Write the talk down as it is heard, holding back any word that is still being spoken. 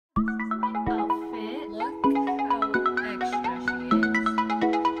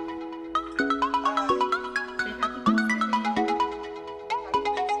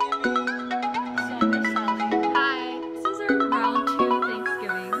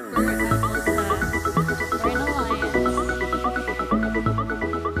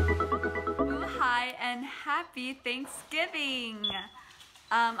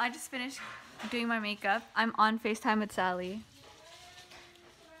I just finished doing my makeup. I'm on FaceTime with Sally.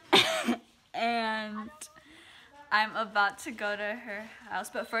 And I'm about to go to her house,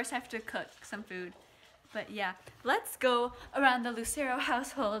 but first I have to cook some food. But yeah, let's go around the Lucero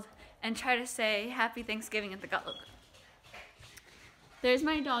household and try to say Happy Thanksgiving in Tagalog. There's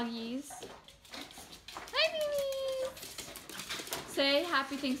my doggies. Hi, babies! Say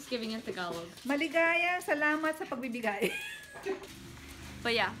Happy Thanksgiving in Tagalog. Maligaya, salamat sa pagbibigay.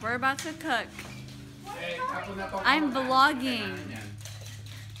 But yeah, we're about to cook. I'm vlogging.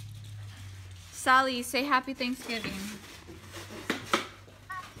 Sally, say Happy Thanksgiving.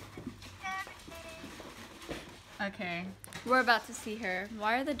 Okay, we're about to see her.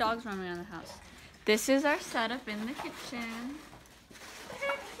 Why are the dogs roaming around the house? This is our setup in the kitchen.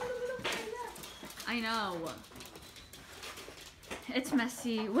 I know. It's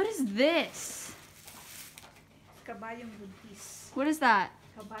messy. What is this? Kabayong buntis. What is that?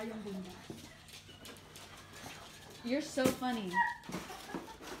 Kabayong bunda. You're so funny.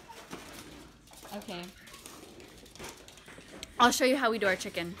 Okay. I'll show you how we do our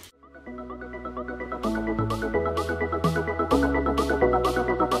chicken.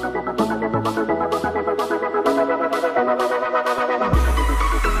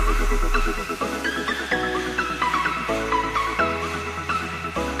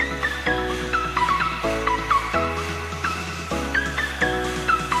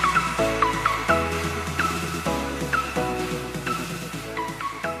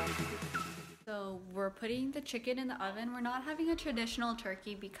 We're putting the chicken in the oven. We're not having a traditional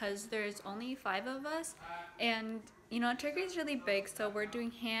turkey because there's only 5 of us, and you know, turkey is really big, so we're doing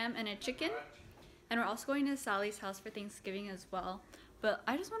ham and a chicken, and we're also going to Sally's house for Thanksgiving as well. But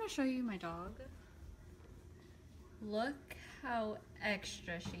I just want to show you my dog. Look how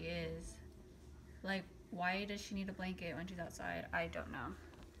extra she is. Like, why does she need a blanket when she's outside? I don't know.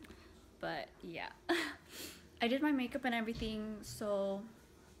 But yeah. I did my makeup and everything, so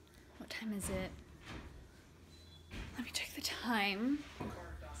what time is it? Let me check the time.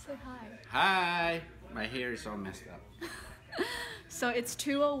 Say hi. Hi! My hair is all messed up. So it's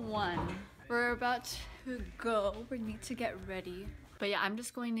 2:01. We're about to go. We need to get ready. But yeah, I'm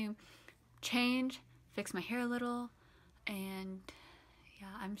just going to change, fix my hair a little, and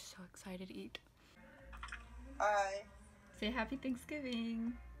yeah, I'm so excited to eat. Hi. Say Happy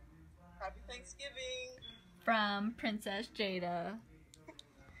Thanksgiving. Happy Thanksgiving. From Princess Jada.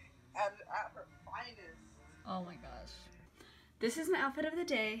 At her finest. Oh my gosh. This is my outfit of the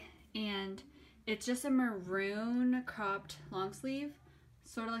day, and it's just a maroon cropped long sleeve,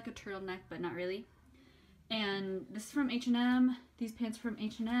 sort of like a turtleneck, but not really. And this is from H&M. These pants are from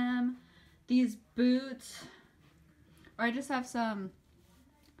H&M. These boots, or I just have some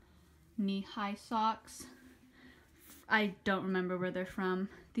knee-high socks. I don't remember where they're from.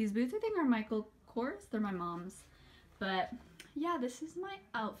 These boots I think are Michael Kors. They're my mom's. But yeah, this is my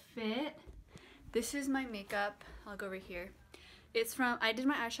outfit. This is my makeup. I'll go over here. It's from, I did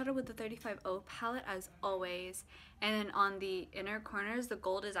my eyeshadow with the 35O palette as always. And then on the inner corners, the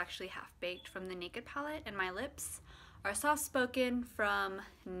gold is actually half baked from the Naked palette. And my lips are soft spoken from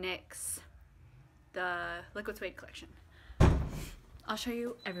NYX, the Liquid Suede collection. I'll show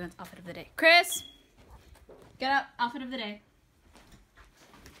you everyone's outfit of the day. Chris, get up, outfit of the day.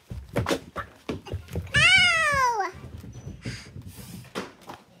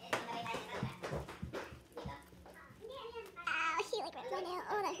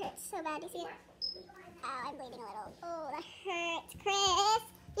 Oh, that hurts so bad. You see it? Oh, I'm bleeding a little. Oh, that hurts. Chris,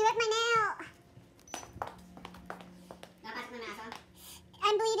 you hurt my nail.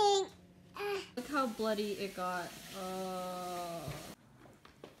 I'm bleeding. Look how bloody it got.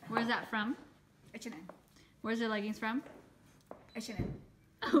 Where's that from? H&M. Where's your leggings from? H&M.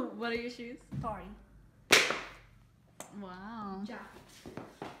 What are your shoes? Sorry. Wow. Ja.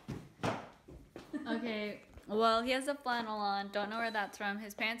 Okay. Well, he has a flannel on. Don't know where that's from.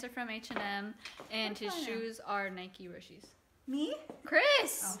 His pants are from H&M, and his shoes are Nike Roshies. Me?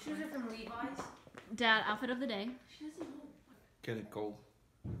 Chris! Oh, shoes are from Levi's. Dad, outfit of the day. She doesn't know. Get it cold.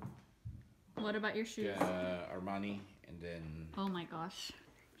 What about your shoes? Armani, and then Oh my gosh.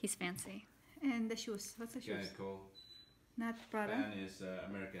 He's fancy. And the shoes. What's the get shoes? it cold. Not Prada. Fan is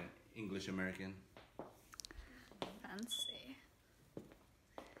American, English American. Fancy.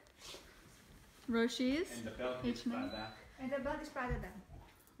 Roshies? And the belt is H&M? Prada. And the belt is Prada then.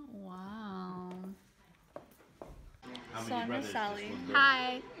 Wow. How So many I'm brothers? with Sally. Just one girl.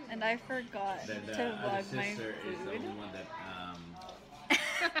 Hi. And I forgot Then the to other vlog my sister is the food. only one that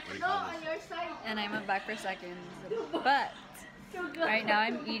what do you call this? your side. And I went back for seconds. But right now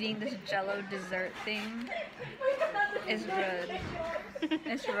I'm eating this Jello dessert thing. It's good.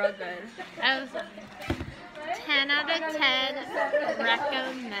 It's real good. I was 10 out of 10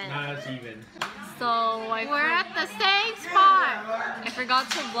 recommend. Not even. So We're at the same spot. I forgot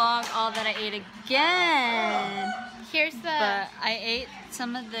to vlog all that I ate again. Here's the. But I ate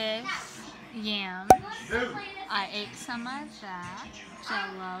some of this yam. I ate some of that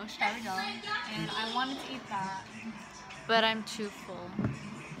jello, strawberry jello, and I wanted to eat that, but I'm too full.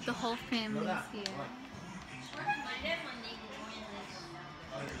 The whole family's here.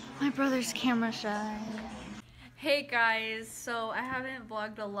 My brother's camera shy. Hey guys, so I haven't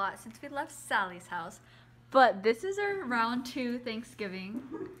vlogged a lot since we left Sally's house, but this is our round 2 Thanksgiving,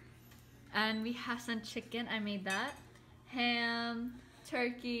 and we have some chicken. I made that, ham,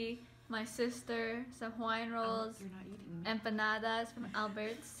 turkey, my sister, some Hawaiian rolls, empanadas from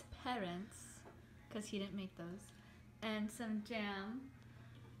Albert's parents, because he didn't make those, and some jam,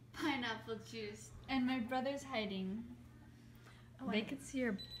 pineapple juice, and my brother's hiding. They could see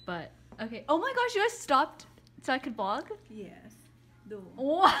your butt. Okay. Oh my gosh, you guys stopped so I could vlog? Yes. Do.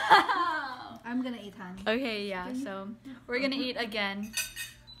 Wow! I'm gonna eat, honey. Okay, yeah, so we're gonna eat again.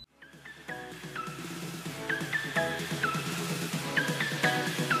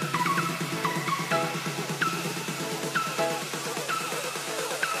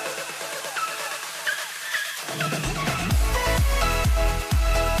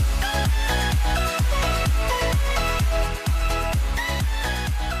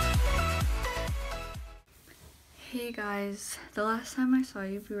 Hey guys, the last time I saw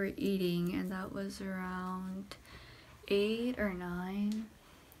you we were eating, and that was around 8 or 9,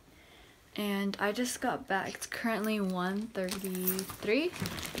 and I just got back. It's currently 1:33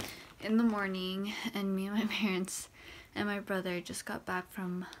 in the morning, and me and my parents and my brother just got back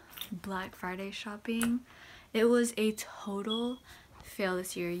from Black Friday shopping. It was a total fail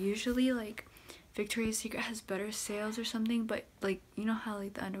this year. Usually like Victoria's Secret has better sales or something, but like, you know how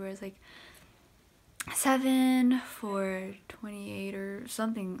like the underwear is like 7 for 28 or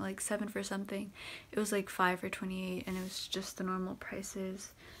something, like 7 for something. It was like 5 for 28, and it was just the normal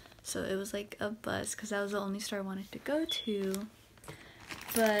prices. So it was like a buzz because that was the only store I wanted to go to.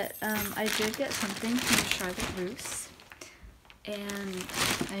 But I did get something from Charlotte Russe, and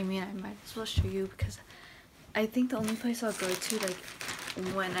I mean I might as well show you because I think the only place I'll go to like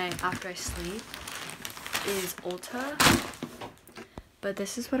after I sleep is Ulta. But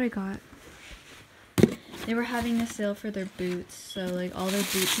this is what I got. They were having a sale for their boots, so like all their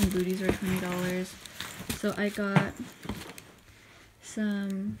boots and booties were $20. So I got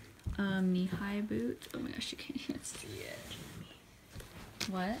some knee-high boots. Oh my gosh, you can't even see it.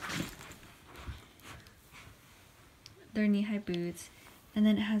 What? They're knee-high boots, and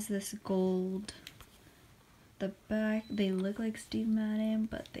then it has this gold. The back, they look like Steve Madden,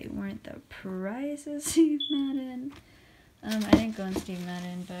 but they weren't the price of Steve Madden. I didn't go on Steve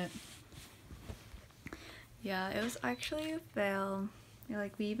Madden, but yeah, it was actually a fail.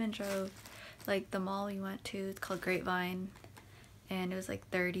 Like, we even drove, like, the mall we went to, it's called Grapevine, and it was like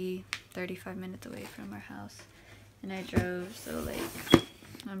 35 minutes away from our house, and I drove, so like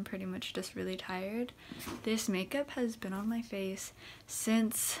I'm pretty much just really tired. This makeup has been on my face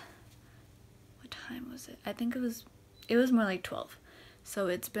since, what time was it? I think it was more like 12. So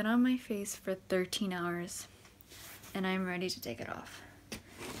it's been on my face for 13 hours, and I'm ready to take it off.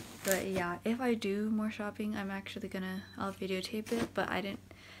 But yeah, if I do more shopping, I'll videotape it, but I didn't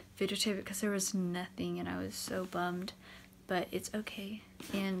videotape it because there was nothing and I was so bummed, but it's okay.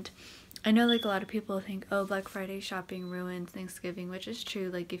 And I know like a lot of people think, oh, Black Friday shopping ruins Thanksgiving, which is true.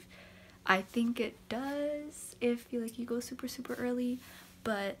 Like, if I think it does if you go super early,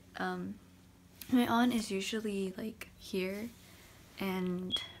 but my aunt is usually like here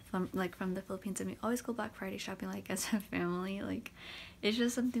and from the Philippines, and we always go Black Friday shopping like as a family. Like, it's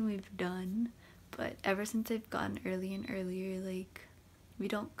just something we've done, but ever since they've gotten early and earlier, like, we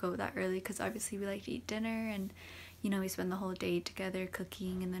don't go that early because obviously we like to eat dinner, and you know, we spend the whole day together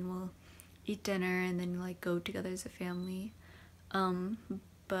cooking, and then we'll eat dinner and then like go together as a family.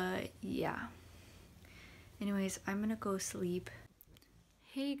 But yeah, anyways, I'm gonna go sleep.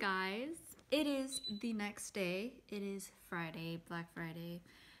 Hey guys, it is the next day. It is Friday, Black Friday,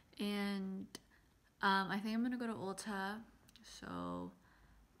 and I think I'm gonna go to Ulta, so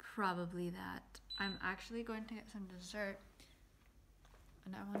probably that. I'm actually going to get some dessert,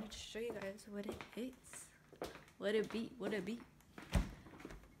 and I wanted to show you guys what it is. What it be.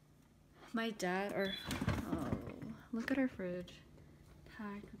 My dad, oh, look at our fridge.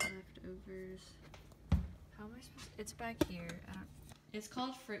 Packed with leftovers. How am I supposed to, it's back here. It's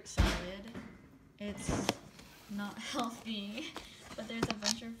called fruit salad. It's not healthy, but there's a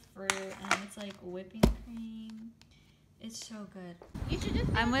bunch of fruit, and it's like whipping cream. It's so good. You should just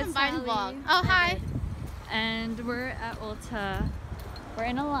I'm with combined Sally. vlog. Oh, hi. And we're at Ulta. We're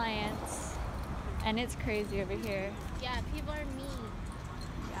in Alliance. And it's crazy over here. Yeah, people are mean.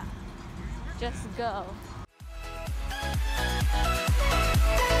 Yeah. Just go.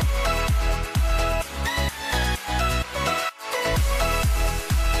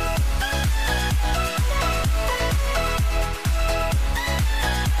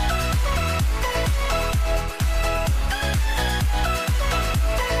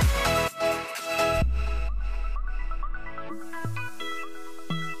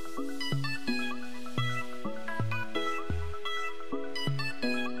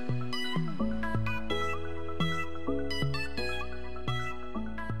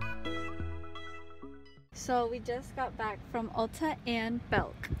 So we just got back from Ulta and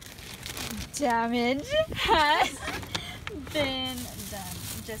Belk. Damage has been done.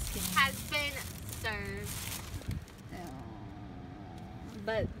 Just kidding. Has been served.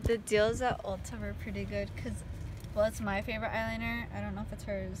 But the deals at Ulta were pretty good because, well, it's my favorite eyeliner. I don't know if it's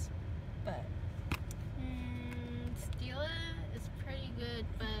hers, but Stila is pretty good,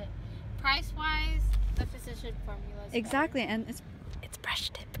 but price-wise, the Physician Formula is exactly, and it's brush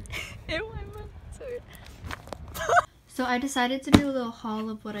tip. Ew, my mouth, sorry. So I decided to do a little haul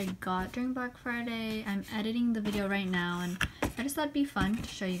of what I got during Black Friday. I'm editing the video right now, and I just thought it'd be fun to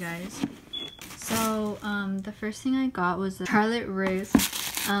show you guys. So the first thing I got was the Charlotte Russe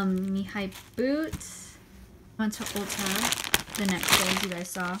knee-high boots. Went to Ulta the next day, as you guys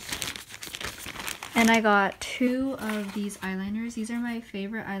saw. And I got 2 of these eyeliners. These are my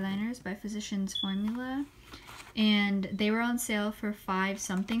favorite eyeliners by Physicians Formula. And they were on sale for $5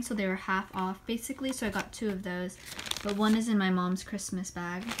 something, so they were half off basically. So I got 2 of those, but one is in my mom's Christmas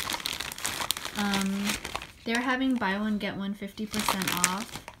bag. They were having buy one get one 50%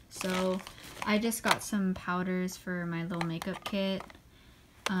 off, so I just got some powders for my little makeup kit.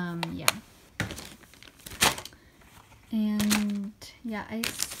 Yeah. And yeah,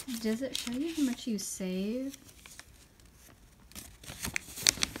 does it show you how much you save?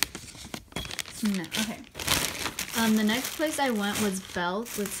 No. Okay. The next place I went was Belk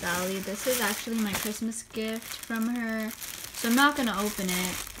with Sally. This is actually my Christmas gift from her. So I'm not going to open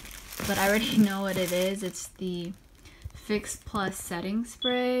it, but I already know what it is. It's the Fix Plus setting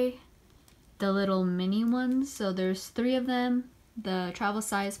spray. The little mini ones. So there's 3 of them. The travel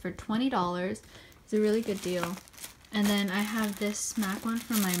size for $20. It's a really good deal. And then I have this MAC one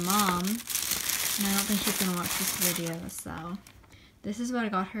for my mom. And I don't think she's going to watch this video, so this is what I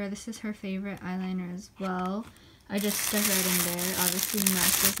got her. This is her favorite eyeliner as well. I just stuck it right in there. Obviously,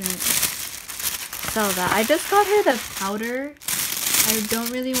 MAC doesn't sell that. I just got her the powder. I don't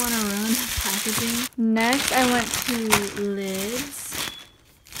really want to ruin the packaging. Next, I went to Lids.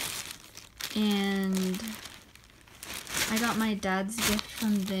 And I got my dad's gift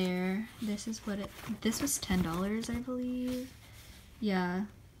from there. This is what this was $10, I believe. Yeah.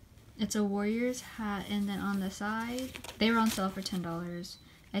 It's a Warriors hat, and then on the side, they were on sale for $10.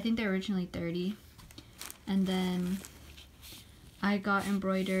 I think they're originally $30. And then I got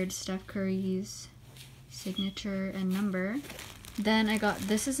embroidered Steph Curry's signature and number. Then I got,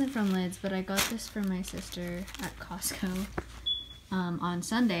 this isn't from Lids, but I got this for my sister at Costco on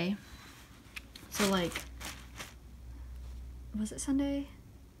Sunday. So like, was it Sunday?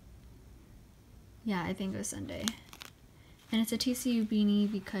 Yeah, I think it was Sunday. And it's a TCU beanie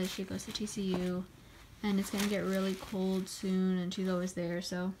because she goes to TCU and it's gonna get really cold soon and she's always there,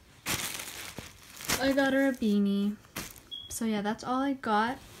 so I got her a beanie. So yeah, that's all I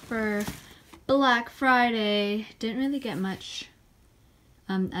got for Black Friday. Didn't really get much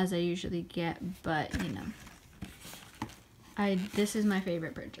as I usually get, but you know, this is my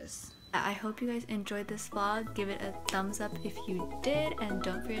favorite purchase. I hope you guys enjoyed this vlog. Give it a thumbs up if you did, and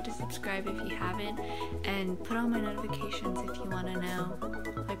don't forget to subscribe if you haven't, and put on my notifications if you want to know,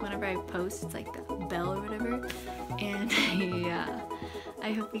 like whenever I post, it's like the bell or whatever. And yeah,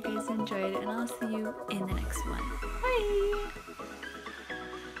 I hope you guys enjoyed it, and I'll see you in the next one. Bye!